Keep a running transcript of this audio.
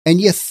And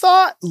you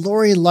thought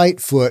Lori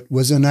Lightfoot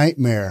was a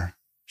nightmare.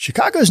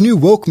 Chicago's new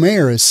woke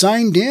mayor is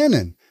signed in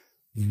and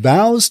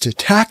vows to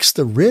tax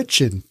the rich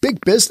and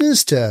big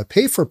business to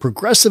pay for a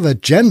progressive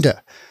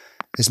agenda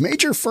as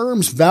major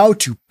firms vow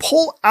to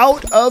pull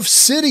out of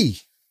city.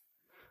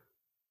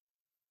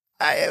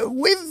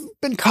 We've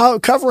been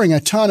covering a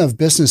ton of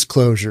business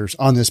closures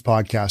on this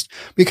podcast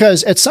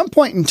because at some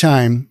point in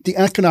time, the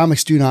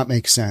economics do not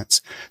make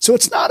sense. So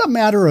it's not a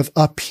matter of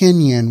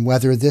opinion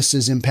whether this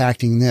is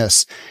impacting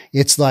this.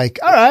 It's like,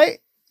 all right,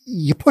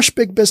 you push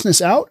big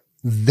business out,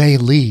 they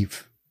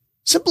leave.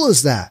 Simple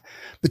as that.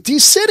 But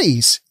these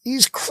cities,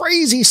 these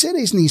crazy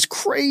cities and these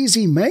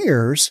crazy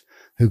mayors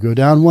who go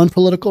down one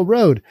political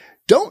road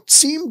don't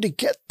seem to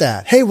get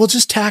that. Hey, we'll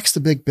just tax the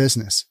big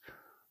business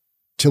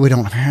till we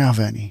don't have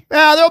any.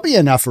 There'll be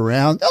enough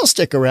around. They'll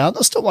stick around.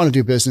 They'll still want to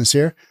do business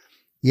here.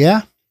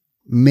 Yeah,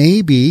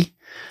 maybe.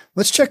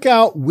 Let's check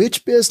out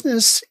which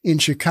business in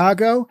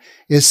Chicago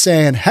is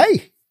saying,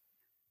 hey,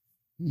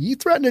 you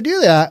threaten to do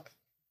that,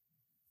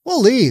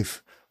 we'll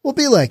leave. We'll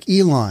be like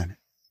Elon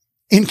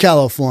in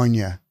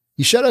California.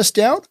 You shut us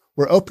down,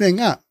 we're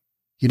opening up.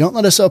 You don't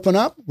let us open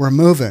up, we're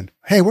moving.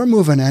 Hey, we're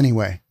moving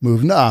anyway.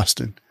 Moving to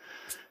Austin.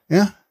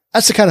 Yeah.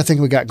 That's the kind of thing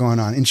we got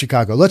going on in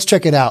Chicago. Let's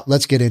check it out.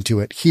 Let's get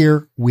into it.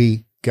 Here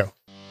we go.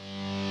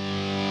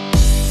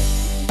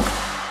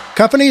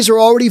 Companies are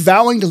already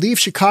vowing to leave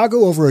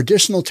Chicago over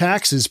additional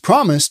taxes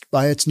promised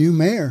by its new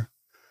mayor.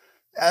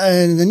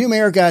 The new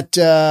mayor got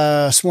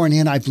sworn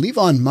in, I believe,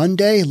 on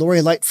Monday.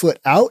 Lori Lightfoot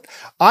out.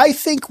 I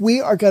think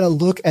we are going to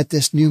look at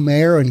this new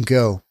mayor and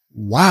go,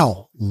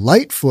 wow,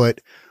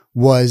 Lightfoot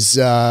was,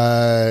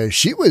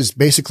 she was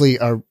basically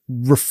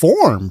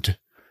reformed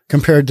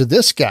compared to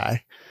this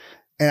guy.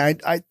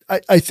 And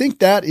I think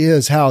that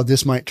is how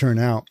this might turn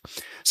out.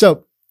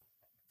 So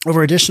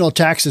over additional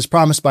taxes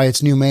promised by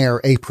its new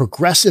mayor, a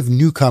progressive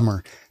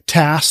newcomer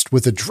tasked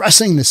with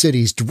addressing the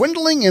city's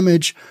dwindling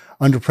image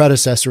under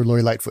predecessor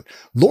Lori Lightfoot.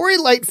 Lori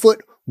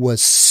Lightfoot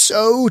was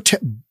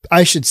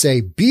I should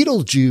say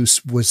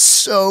Beetlejuice was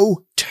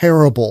so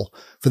terrible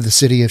for the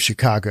city of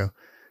Chicago.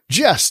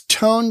 Just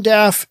tone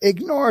deaf,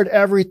 ignored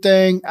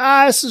everything.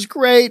 This is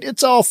great.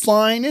 It's all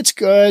fine. It's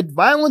good.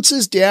 Violence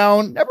is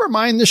down. Never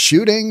mind the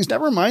shootings.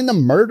 Never mind the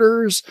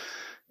murders.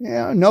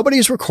 Yeah,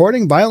 nobody's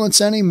recording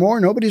violence anymore.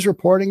 Nobody's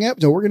reporting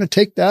it. So we're going to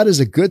take that as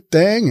a good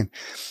thing. And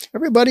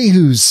everybody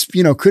who's,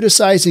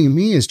 criticizing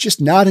me is just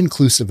not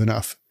inclusive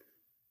enough.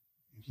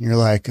 You're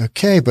like,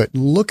 okay, but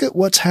look at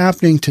what's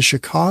happening to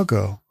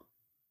Chicago.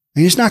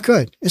 And it's not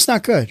good. It's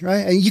not good,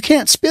 right? And you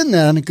can't spin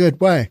that in a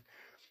good way.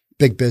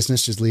 Big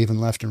business just leaving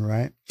left and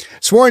right.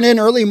 Sworn in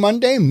early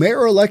Monday,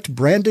 Mayor-elect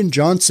Brandon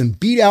Johnson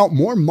beat out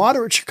more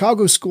moderate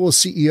Chicago Schools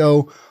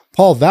CEO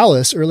Paul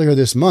Vallis earlier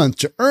this month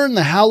to earn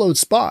the hallowed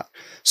spot,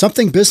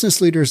 something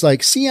business leaders like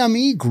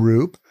CME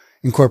Group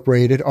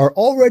Incorporated are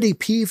already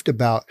peeved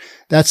about.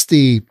 That's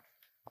the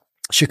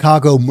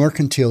Chicago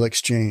Mercantile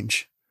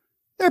Exchange.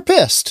 They're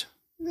pissed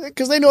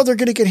because they know they're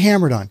going to get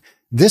hammered on.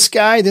 This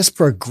guy, this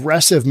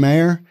progressive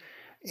mayor,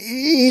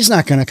 he's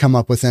not going to come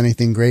up with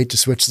anything great to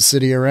switch the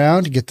city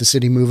around, to get the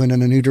city moving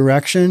in a new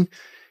direction.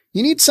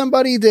 You need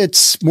somebody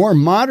that's more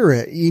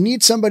moderate. You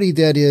need somebody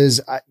that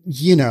is,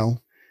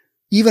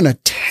 even a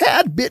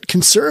tad bit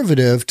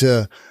conservative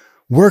to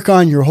work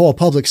on your whole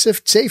public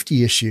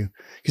safety issue.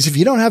 Because if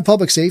you don't have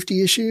public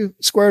safety issue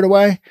squared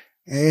away,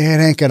 it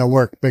ain't going to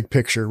work big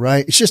picture,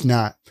 right? It's just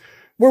not.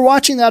 We're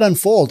watching that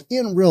unfold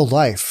in real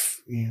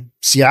life.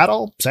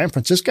 Seattle, San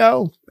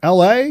Francisco,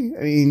 LA,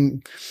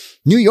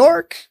 New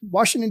York,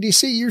 Washington,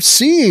 D.C., you're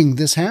seeing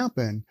this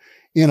happen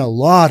in a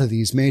lot of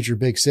these major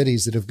big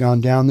cities that have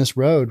gone down this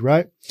road,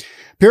 right?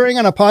 Appearing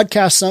on a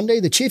podcast Sunday,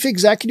 the chief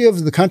executive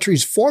of the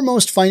country's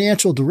foremost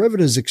financial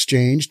derivatives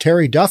exchange,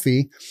 Terry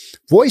Duffy,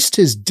 voiced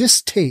his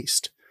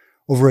distaste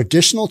over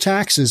additional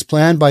taxes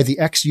planned by the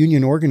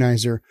ex-union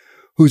organizer,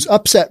 whose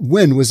upset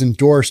win was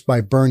endorsed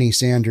by Bernie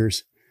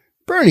Sanders.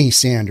 Bernie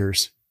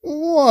Sanders,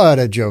 what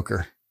a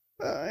joker.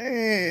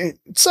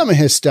 Some of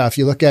his stuff,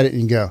 you look at it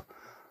and you go,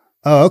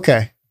 oh,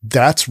 okay,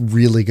 that's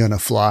really going to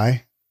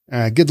fly.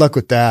 Good luck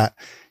with that.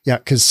 Yeah,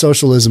 because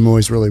socialism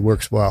always really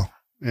works well.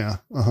 Yeah.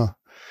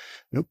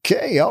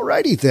 Okay,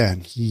 alrighty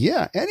then.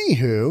 Yeah,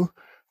 anywho.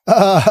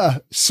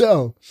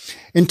 So,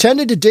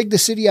 intended to dig the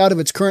city out of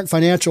its current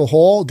financial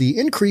hole, the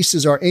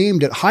increases are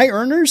aimed at high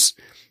earners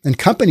and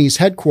companies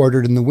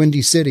headquartered in the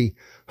Windy City,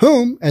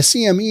 whom, as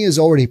CME is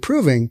already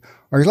proving,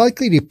 are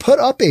likely to put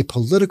up a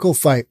political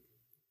fight.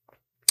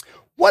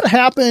 What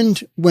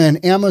happened when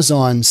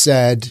Amazon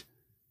said,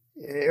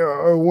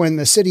 or when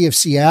the city of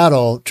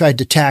Seattle tried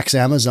to tax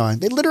Amazon?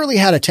 They literally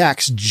had a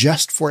tax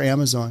just for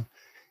Amazon.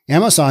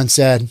 Amazon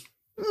said,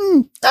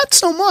 not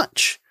so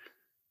much.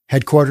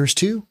 Headquarters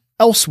to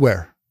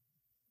elsewhere.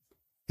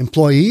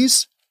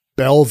 Employees,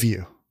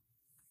 Bellevue.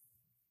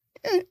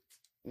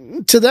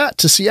 To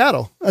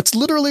Seattle. That's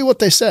literally what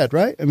they said,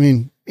 right? I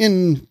mean,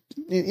 in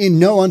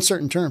no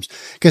uncertain terms,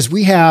 because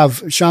we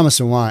have Shama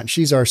Sawant.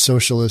 She's our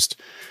socialist.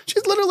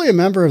 She's literally a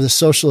member of the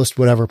socialist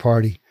whatever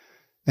party.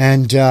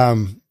 And,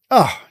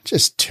 Oh,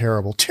 just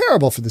terrible,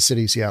 terrible for the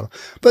city of Seattle.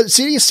 But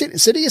city of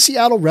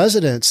Seattle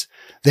residents,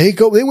 they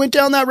went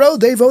down that road.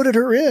 They voted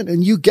her in,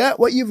 and you get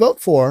what you vote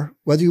for,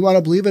 whether you want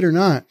to believe it or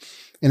not.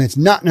 And it's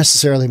not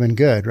necessarily been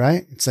good,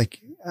 right? It's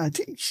like,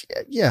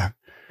 yeah,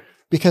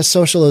 because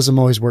socialism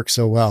always works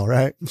so well,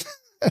 right?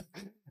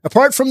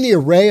 Apart from the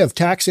array of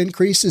tax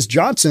increases,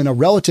 Johnson, a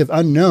relative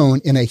unknown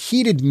in a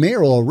heated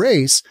mayoral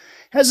race,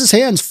 has his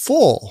hands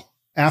full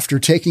after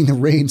taking the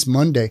reins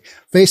Monday,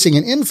 facing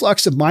an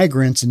influx of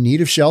migrants in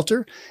need of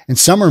shelter and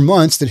summer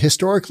months that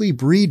historically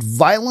breed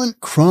violent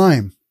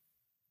crime.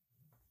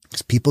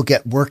 Because people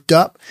get worked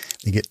up,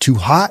 they get too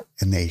hot,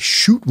 and they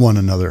shoot one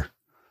another.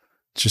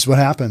 It's just what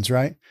happens,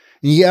 right?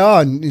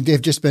 Yeah, and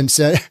they've just been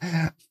said,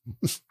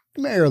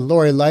 Mayor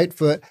Lori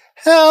Lightfoot,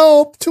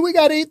 help! We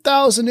got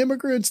 8,000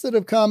 immigrants that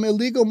have come,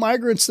 illegal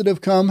migrants that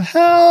have come,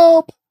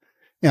 help!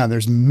 Yeah,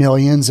 there's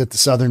millions at the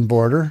southern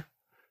border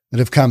that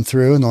have come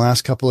through in the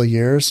last couple of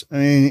years. I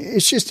mean,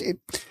 it's just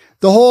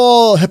the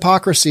whole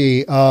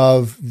hypocrisy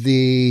of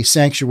the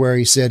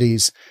sanctuary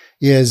cities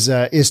is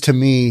to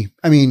me,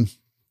 I mean,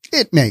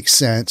 it makes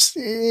sense.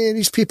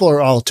 These people are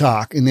all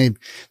talk, and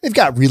they've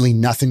got really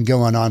nothing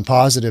going on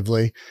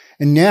positively.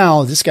 And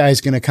now this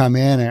guy's going to come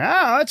in and,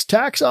 let's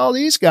tax all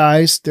these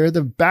guys. They're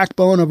the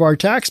backbone of our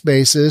tax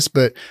basis,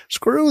 but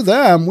screw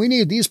them. We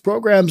need these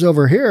programs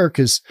over here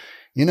because,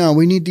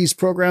 we need these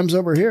programs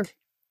over here.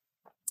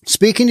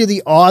 Speaking to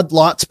the Odd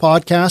Lots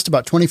podcast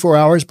about 24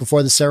 hours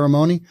before the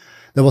ceremony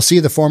that will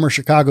see the former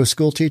Chicago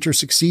school teacher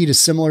succeed a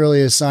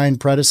similarly assigned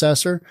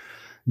predecessor,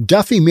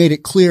 Duffy made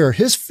it clear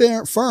his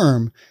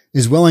firm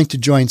is willing to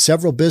join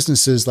several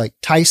businesses like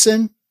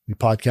Tyson. We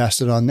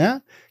podcasted on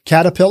that.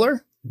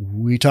 Caterpillar.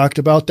 We talked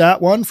about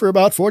that one for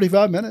about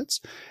 45 minutes.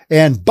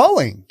 And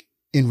Boeing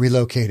in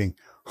relocating.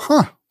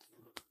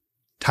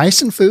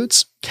 Tyson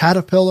Foods,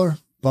 Caterpillar,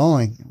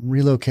 Boeing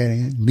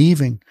relocating,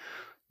 leaving.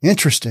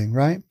 Interesting,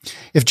 right?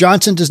 If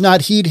Johnson does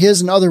not heed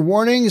his and other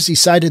warnings, he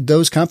cited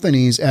those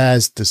companies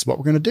as, this is what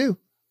we're going to do.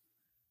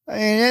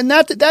 And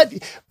that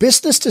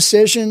business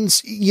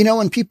decisions,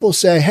 when people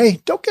say,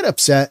 hey, don't get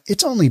upset.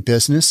 It's only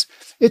business.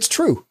 It's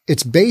true.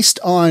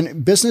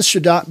 Business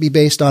should not be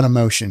based on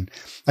emotion.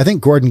 I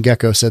think Gordon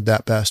Gekko said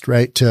that best,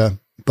 right? To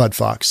Bud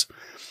Fox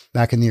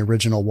back in the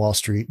original Wall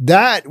Street.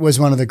 That was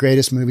one of the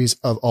greatest movies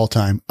of all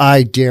time.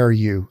 I dare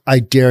you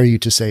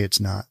to say it's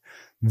not.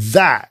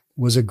 That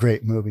was a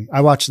great movie.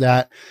 I watched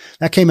that.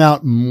 That came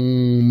out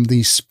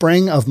the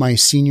spring of my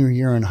senior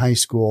year in high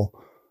school,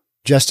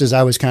 just as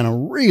I was kind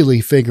of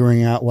really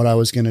figuring out what I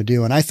was going to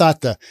do. And I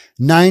thought the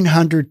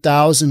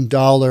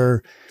 $900,000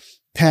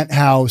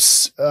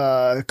 penthouse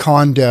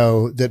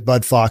condo that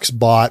Bud Fox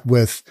bought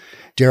with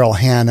Daryl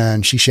Hannah,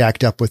 and she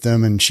shacked up with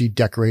him and she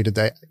decorated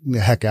the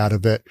heck out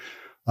of it.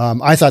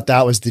 I thought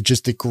that was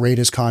just the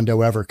greatest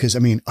condo ever. Cause I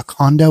mean, a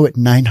condo at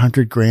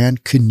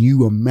 $900,000. Can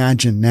you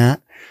imagine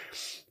that?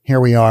 Here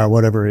we are,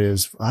 whatever it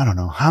is. I don't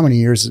know how many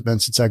years it's been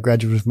since I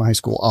graduated from high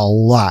school. A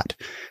lot.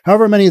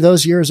 However many of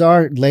those years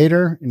are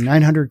later,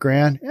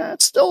 $900,000. Yeah,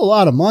 it's still a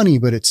lot of money,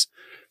 but it's,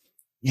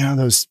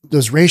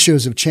 those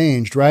ratios have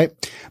changed, right?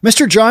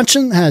 Mr.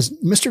 Johnson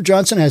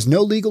has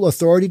no legal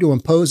authority to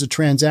impose a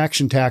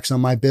transaction tax on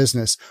my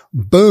business.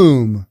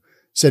 Boom,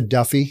 said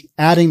Duffy,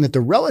 adding that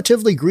the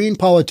relatively green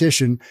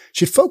politician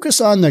should focus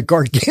on the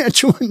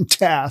gargantuan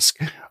task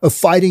of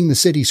fighting the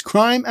city's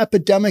crime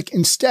epidemic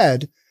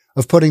instead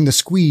of putting the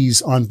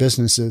squeeze on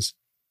businesses.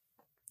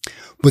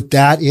 But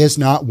that is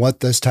not what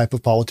this type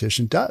of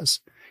politician does.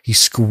 He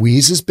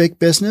squeezes big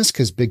business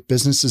because big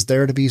business is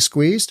there to be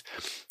squeezed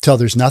till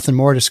there's nothing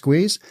more to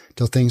squeeze,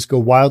 till things go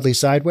wildly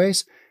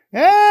sideways.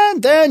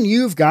 And then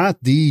you've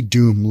got the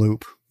doom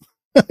loop.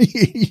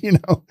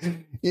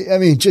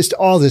 Just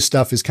all this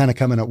stuff is kind of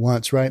coming at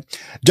once, right?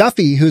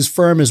 Duffy, whose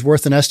firm is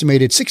worth an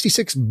estimated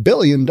 $66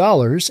 billion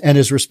and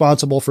is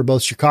responsible for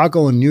both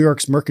Chicago and New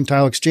York's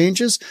mercantile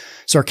exchanges,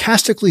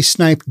 sarcastically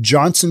sniped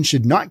Johnson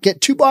should not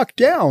get too bogged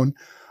down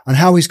on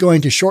how he's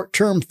going to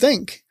short-term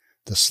think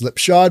the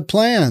slipshod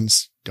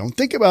plans. Don't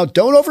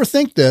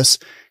overthink this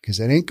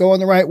because it ain't going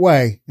the right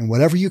way. And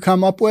whatever you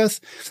come up with,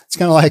 it's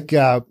kind of like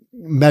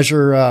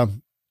measure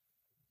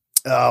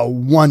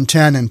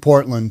 110 in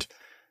Portland,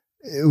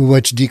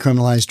 which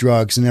decriminalized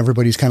drugs. And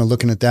everybody's kind of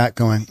looking at that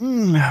going,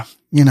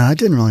 it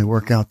didn't really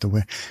work out the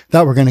way.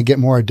 Thought we're going to get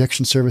more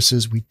addiction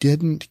services. We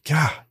didn't.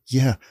 God,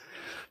 yeah.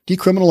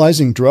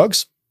 Decriminalizing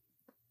drugs.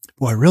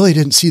 Well, I really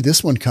didn't see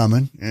this one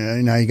coming.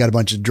 Now you got a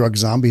bunch of drug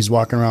zombies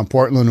walking around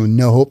Portland with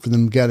no hope for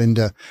them to get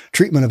into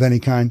treatment of any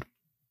kind.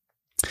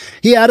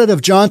 He added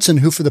of Johnson,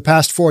 who for the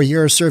past 4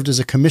 years served as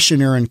a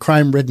commissioner in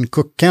crime-ridden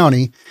Cook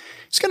County,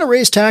 he's going to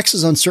raise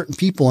taxes on certain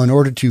people in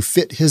order to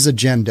fit his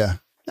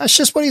agenda. That's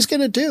just what he's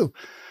going to do.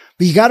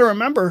 But you got to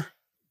remember,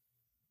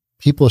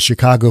 people of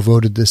Chicago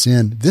voted this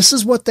in. This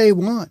is what they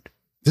want.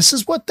 Now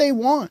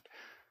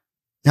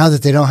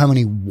that they don't have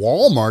any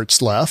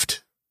Walmarts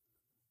left,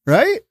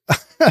 right?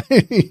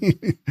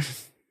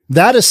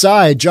 That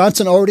aside,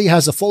 Johnson already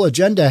has a full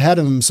agenda ahead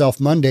of himself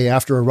Monday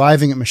after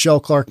arriving at Michelle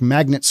Clark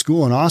Magnet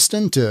School in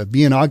Austin to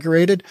be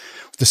inaugurated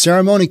with the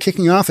ceremony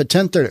kicking off at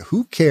 10:30.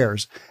 Who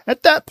cares?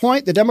 At that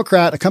point, the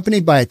Democrat,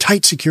 accompanied by a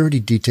tight security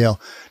detail.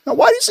 Now,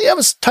 why does he have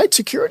a tight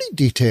security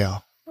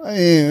detail?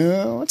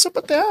 What's up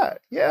with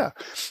that? Yeah.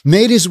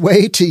 Made his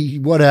way to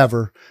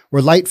whatever,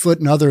 where Lightfoot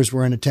and others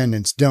were in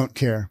attendance. Don't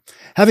care.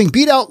 Having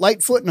beat out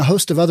Lightfoot and a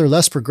host of other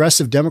less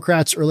progressive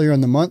Democrats earlier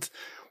in the month,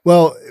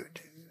 well,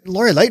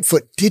 Lori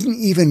Lightfoot didn't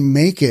even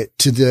make it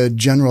to the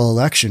general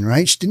election,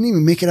 right? She didn't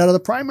even make it out of the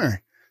primary.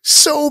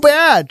 So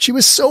bad. She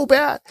was so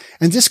bad.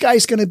 And this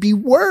guy's going to be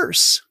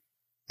worse.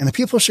 And the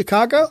people of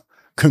Chicago,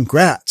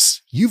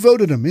 congrats. You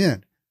voted him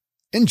in.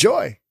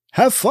 Enjoy.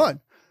 Have fun.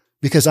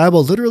 Because I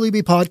will literally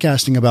be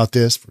podcasting about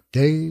this for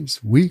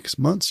days, weeks,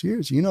 months,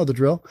 years. You know the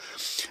drill.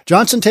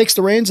 Johnson takes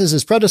the reins as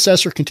his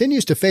predecessor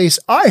continues to face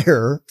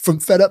ire from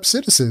fed-up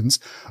citizens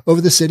over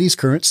the city's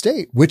current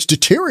state, which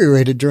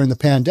deteriorated during the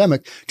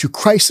pandemic to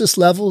crisis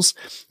levels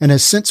and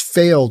has since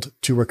failed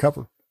to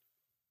recover.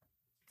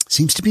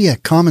 Seems to be a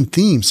common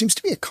theme, seems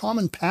to be a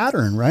common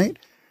pattern, right?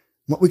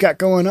 What we got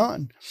going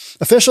on.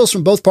 Officials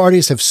from both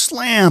parties have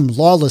slammed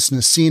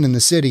lawlessness seen in the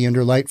city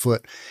under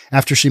Lightfoot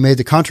after she made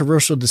the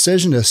controversial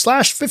decision to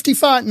slash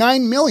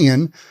 $59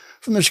 million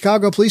from the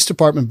Chicago Police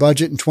Department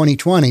budget in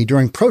 2020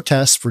 during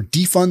protests for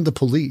defund the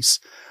police,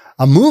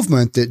 a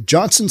movement that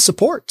Johnson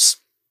supports.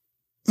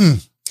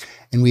 And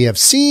we have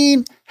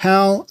seen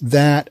how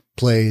that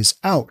plays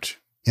out,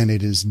 and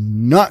it is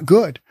not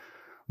good.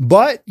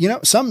 But,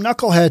 some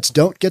knuckleheads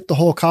don't get the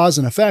whole cause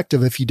and effect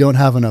of if you don't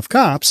have enough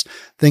cops,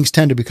 things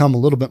tend to become a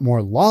little bit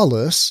more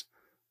lawless.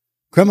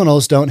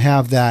 Criminals don't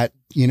have that,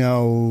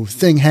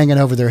 thing hanging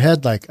over their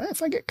head like,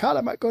 if I get caught,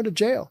 I might go to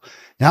jail.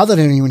 Now they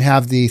don't even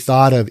have the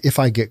thought of if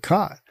I get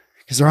caught,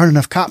 because there aren't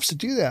enough cops to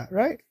do that,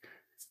 right?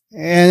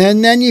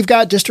 And then you've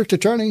got district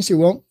attorneys who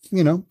won't,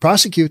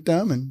 prosecute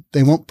them, and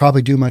they won't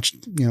probably do much,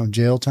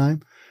 jail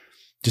time.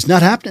 Just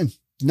not happening.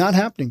 Not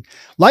happening.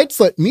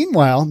 Lightfoot,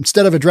 meanwhile,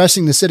 instead of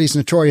addressing the city's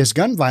notorious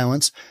gun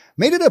violence,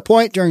 made it a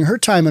point during her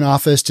time in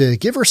office to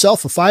give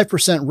herself a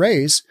 5%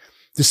 raise,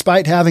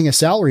 despite having a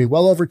salary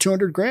well over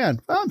 $200,000.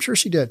 Well, I'm sure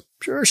she did.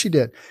 Sure she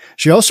did.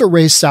 She also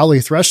raised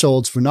salary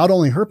thresholds for not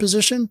only her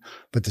position,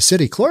 but the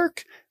city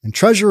clerk and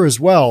treasurer as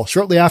well.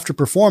 Shortly after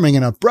performing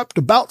an abrupt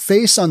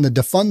about-face on the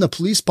defund the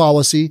police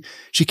policy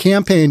she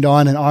campaigned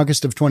on in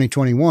August of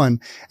 2021,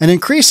 and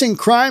increasing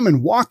crime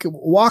and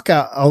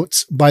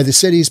walkouts by the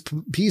city's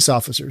peace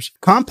officers.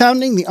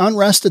 Compounding the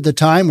unrest at the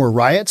time were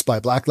riots by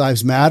Black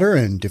Lives Matter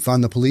and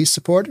defund the police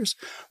supporters,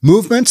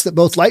 movements that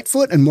both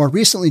Lightfoot and more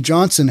recently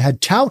Johnson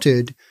had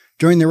touted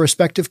during their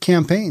respective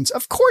campaigns.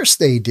 Of course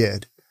they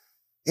did.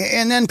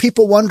 And then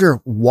people wonder,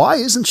 why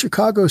isn't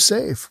Chicago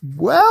safe?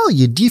 Well,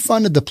 you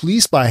defunded the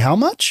police by how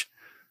much?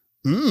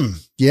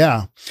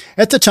 Yeah.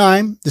 At the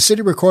time, the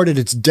city recorded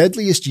its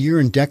deadliest year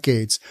in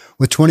decades,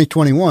 with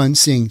 2021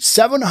 seeing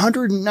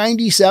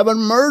 797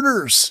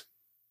 murders.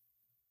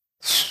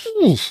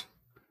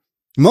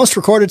 Most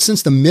recorded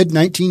since the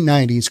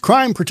mid-1990s.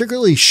 Crime,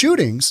 particularly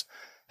shootings,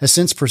 has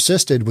since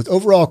persisted, with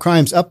overall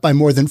crimes up by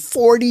more than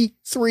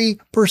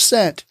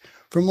 43%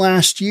 from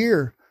last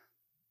year.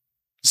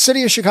 The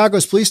City of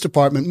Chicago's police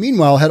department,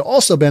 meanwhile, had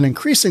also been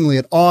increasingly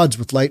at odds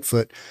with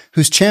Lightfoot,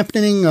 whose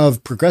championing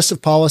of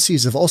progressive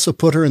policies have also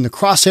put her in the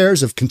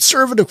crosshairs of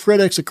conservative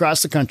critics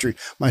across the country,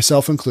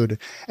 myself included.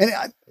 And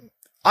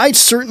I'd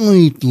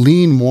certainly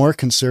lean more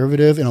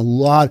conservative in a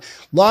lot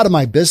of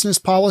my business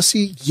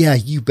policy. Yeah,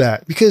 you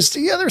bet. Because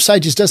the other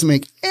side just doesn't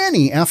make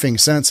any effing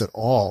sense at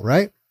all,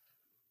 right?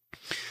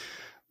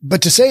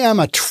 But to say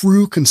I'm a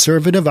true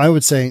conservative, I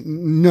would say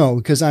no,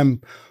 because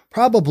I'm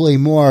probably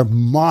more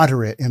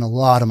moderate in a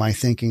lot of my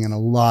thinking and a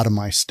lot of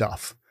my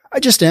stuff. I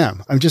just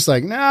am. I'm just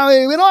like,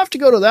 no, we don't have to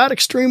go to that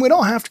extreme. We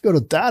don't have to go to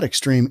that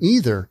extreme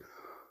either.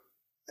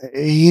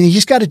 You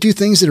just got to do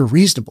things that are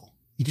reasonable.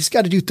 You just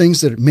got to do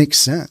things that make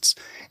sense.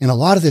 And a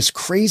lot of this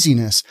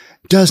craziness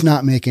does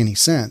not make any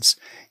sense,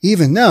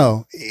 even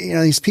though,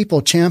 these people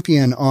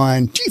champion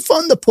on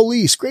defund the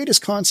police,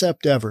 greatest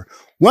concept ever.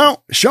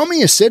 Well, show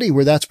me a city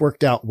where that's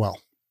worked out well.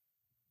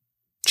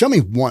 Show me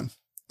one.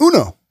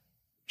 Uno.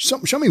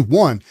 Show me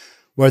one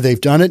where they've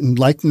done it in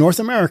like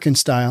North American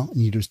style,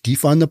 and you just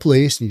defund the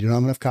police and you don't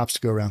have enough cops to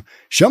go around.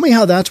 Show me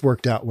how that's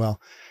worked out well.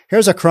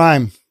 Here's a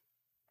crime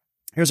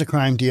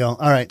deal.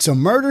 All right. So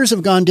murders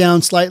have gone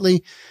down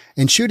slightly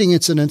and shooting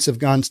incidents have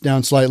gone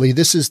down slightly.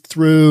 This is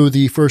through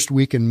the first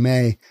week in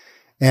May.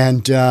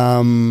 And,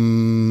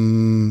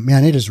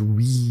 man, it is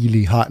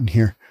really hot in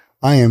here.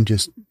 I am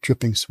just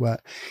dripping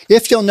sweat.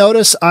 If you'll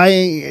notice, I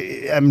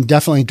am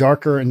definitely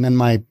darker, and then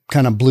my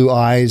kind of blue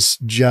eyes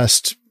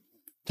just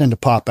tend to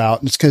pop out.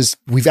 And it's because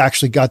we've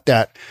actually got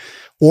that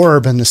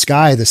orb in the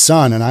sky, the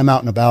sun, and I'm out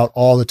and about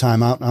all the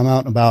time. I'm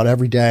out and about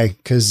every day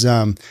because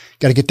got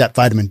to get that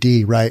vitamin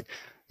D, right?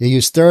 You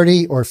use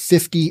 30 or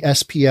 50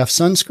 SPF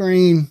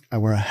sunscreen. I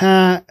wear a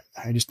hat.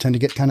 I just tend to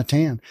get kind of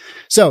tan.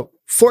 So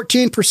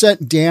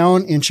 14%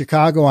 down in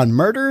Chicago on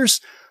murders,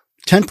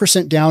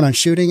 10% down on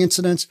shooting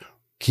incidents.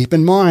 Keep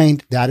in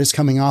mind, that is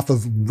coming off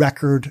of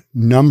record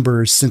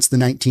numbers since the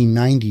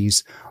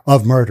 1990s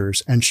of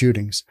murders and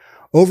shootings.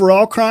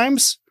 Overall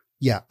crimes,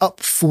 Yeah, up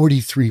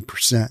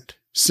 43%.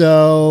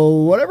 So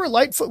whatever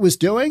Lightfoot was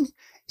doing,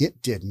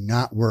 it did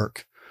not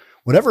work.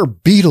 Whatever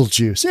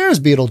Beetlejuice, there's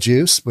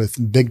Beetlejuice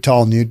with big,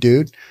 tall, nude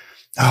dude.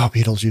 Oh,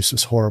 Beetlejuice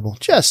was horrible.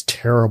 Just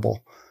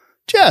terrible.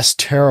 Just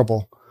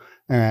terrible.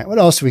 All right. What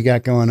else we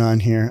got going on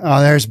here? Oh,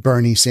 there's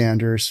Bernie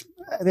Sanders.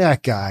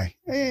 That guy.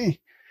 Hey,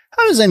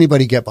 how does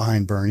anybody get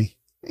behind Bernie?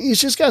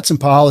 He's just got some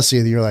policy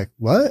that you're like,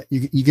 what?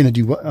 You going to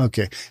do what?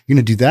 Okay. You're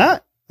going to do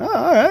that? Oh,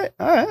 all right.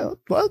 All right.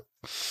 Well,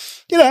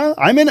 you know,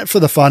 I'm in it for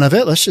the fun of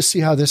it. Let's just see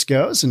how this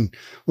goes, and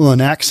we'll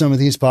enact some of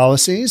these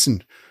policies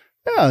and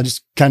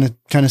just kind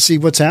of see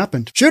what's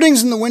happened.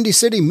 Shootings in the Windy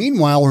City,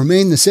 meanwhile,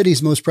 remain the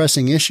city's most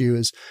pressing issue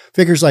as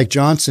figures like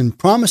Johnson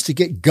promise to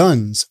get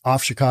guns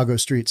off Chicago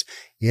streets.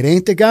 It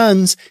ain't the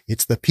guns.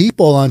 It's the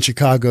people on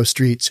Chicago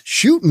streets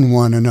shooting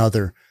one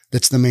another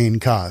that's the main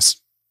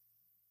cause.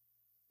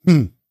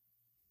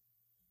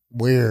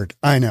 Weird.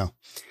 I know.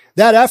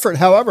 That effort,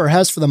 however,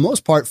 has for the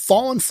most part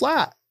fallen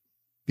flat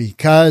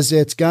because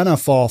it's gonna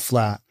fall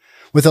flat.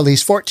 With at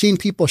least 14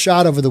 people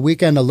shot over the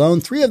weekend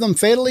alone, 3 of them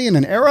fatally in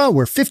an era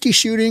where 50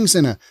 shootings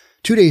in a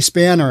 2-day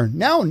span are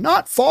now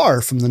not far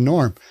from the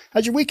norm.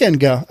 How'd your weekend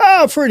go?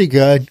 Oh, pretty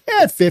good.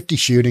 Had 50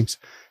 shootings.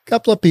 A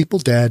couple of people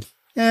dead.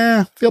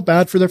 Yeah, feel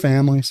bad for their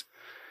families.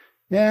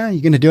 Yeah,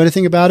 you going to do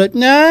anything about it?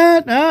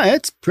 Nah,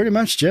 it's pretty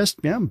much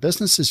just,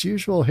 business as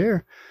usual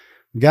here.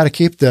 You got to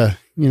keep the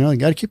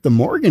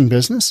Morgan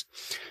business.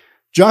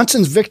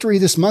 Johnson's victory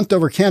this month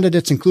over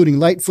candidates including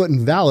Lightfoot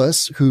and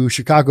Vallis, who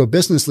Chicago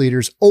business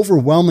leaders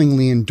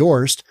overwhelmingly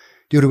endorsed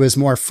due to his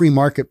more free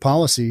market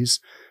policies,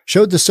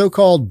 showed the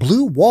so-called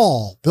blue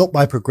wall built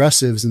by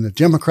progressives in the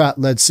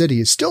Democrat-led city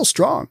is still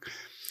strong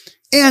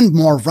and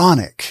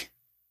moronic.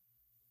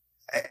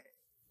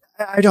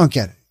 I don't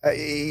get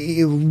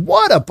it.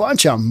 What a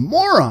bunch of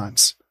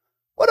morons.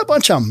 What a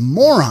bunch of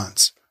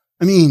morons.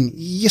 I mean,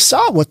 you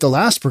saw what the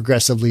last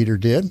progressive leader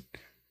did.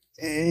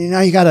 Now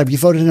you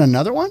voted in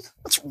another one?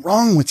 What's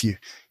wrong with you?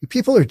 You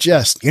people are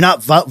you're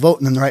not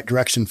voting in the right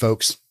direction,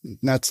 folks.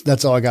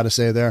 That's all I got to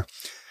say there.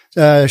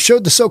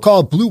 Showed the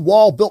so-called blue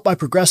wall built by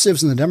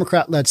progressives in the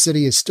Democrat-led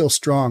city is still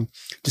strong,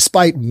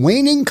 despite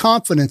waning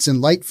confidence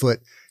in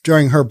Lightfoot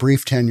during her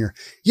brief tenure.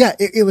 Yeah,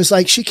 it was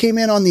like she came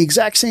in on the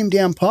exact same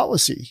damn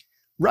policy,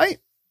 right?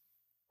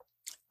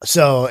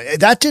 So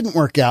that didn't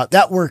work out.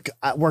 That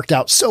worked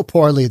out so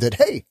poorly that,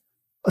 hey,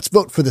 let's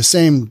vote for the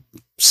same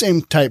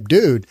type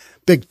dude,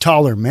 big,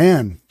 taller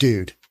man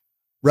dude,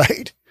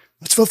 right?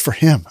 Let's vote for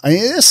him. I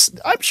mean,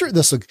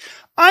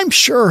 I'm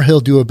sure he'll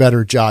do a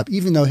better job,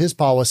 even though his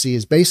policy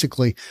is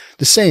basically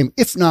the same,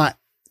 if not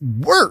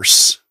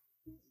worse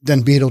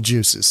than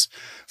Beetlejuice's,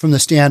 from the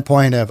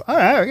standpoint of, all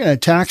right, we're going to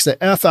tax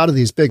the F out of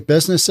these big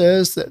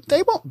businesses that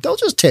they'll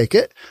just take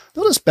it.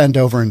 They'll just bend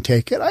over and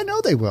take it. I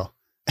know they will.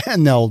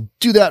 And they'll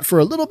do that for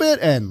a little bit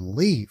and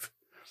leave.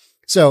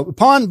 So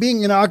upon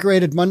being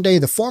inaugurated Monday,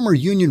 the former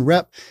union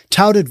rep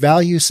touted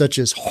values such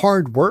as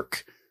hard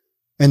work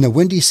and the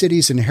Windy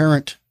City's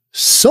inherent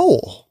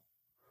soul.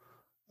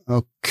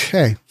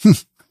 Okay.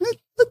 Let's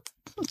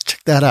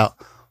check that out.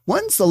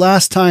 When's the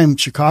last time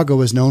Chicago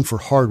was known for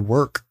hard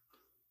work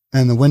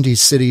and the Windy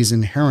City's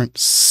inherent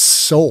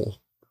soul?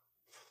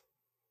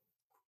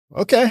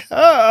 Okay.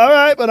 All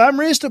right. But I'm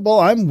reasonable.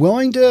 I'm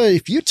willing to,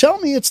 if you tell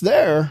me it's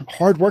there,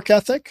 hard work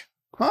ethic.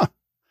 Huh?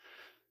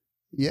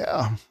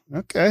 Yeah.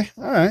 Okay.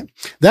 All right.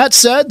 That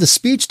said, the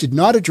speech did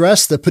not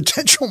address the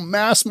potential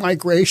mass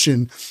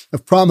migration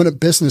of prominent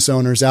business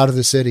owners out of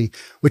the city,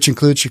 which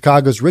includes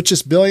Chicago's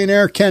richest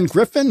billionaire, Ken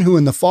Griffin, who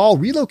in the fall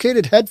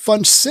relocated hedge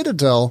fund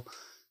Citadel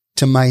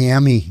to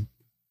Miami.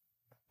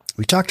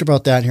 We talked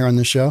about that here on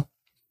the show.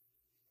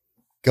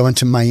 Going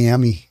to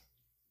Miami.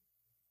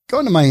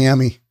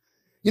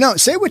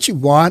 Say what you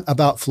want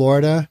about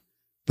Florida,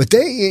 but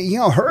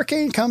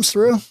hurricane comes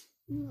through.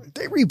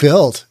 They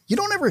rebuild. You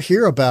don't ever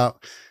hear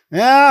about,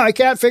 I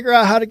can't figure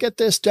out how to get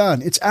this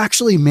done. It's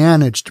actually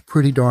managed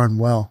pretty darn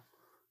well.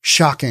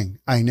 Shocking,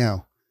 I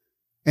know.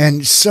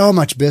 And so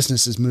much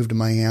business has moved to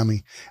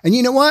Miami. And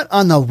you know what?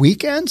 On the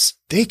weekends,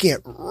 they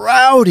get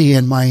rowdy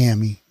in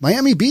Miami.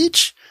 Miami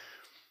Beach,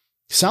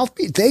 South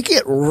Beach, they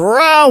get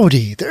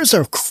rowdy. There's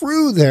a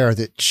crew there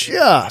that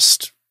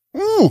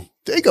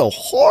they go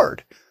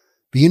hard.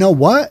 But you know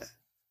what?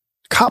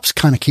 Cops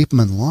kind of keep them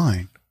in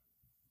line.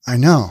 I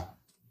know.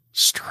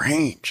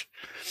 Strange.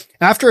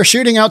 After a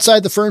shooting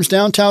outside the firm's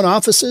downtown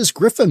offices,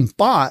 Griffin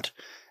bought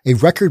a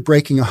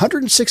record-breaking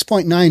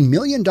 $106.9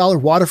 million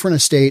waterfront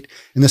estate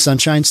in the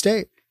Sunshine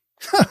State.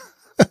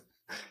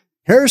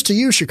 Here's to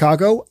you,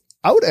 Chicago.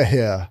 Out of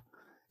here.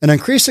 An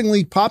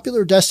increasingly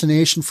popular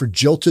destination for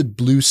jilted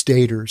blue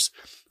staters.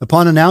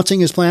 Upon announcing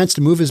his plans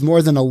to move his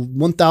more than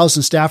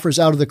 1,000 staffers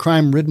out of the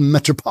crime-ridden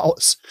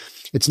metropolis,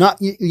 it's not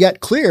yet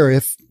clear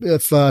if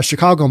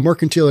Chicago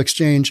Mercantile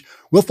Exchange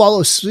will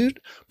follow suit,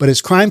 but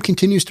as crime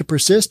continues to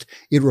persist,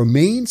 it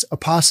remains a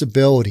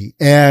possibility.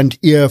 And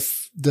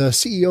if the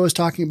CEO is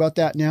talking about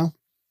that now,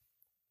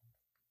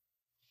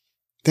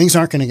 things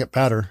aren't going to get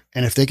better.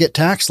 And if they get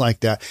taxed like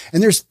that,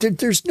 and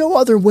there's no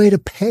other way to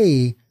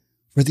pay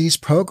for these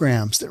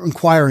programs that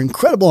require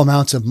incredible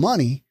amounts of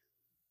money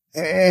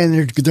and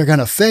they're going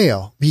to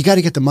fail. But you got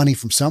to get the money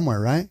from somewhere,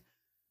 right?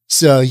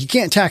 So you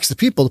can't tax the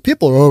people. The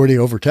people are already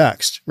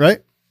overtaxed,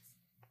 right?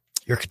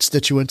 Your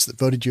constituents that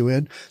voted you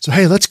in. So,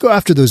 hey, let's go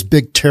after those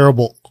big,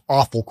 terrible,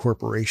 awful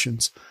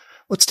corporations.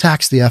 Let's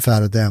tax the F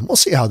out of them. We'll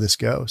see how this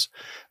goes.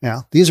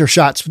 Now, these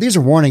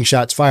are warning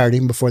shots fired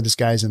even before this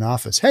guy's in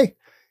office. Hey,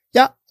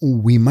 yeah,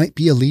 we might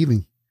be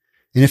leaving.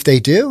 And if they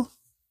do,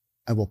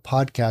 I will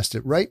podcast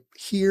it right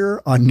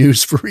here on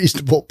News for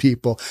Reasonable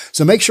People.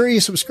 So make sure you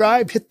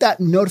subscribe, hit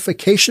that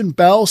notification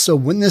bell. So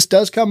when this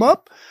does come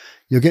up,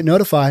 you'll get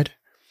notified.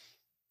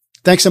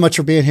 Thanks so much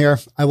for being here.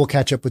 I will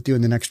catch up with you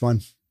in the next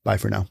one. Bye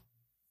for now.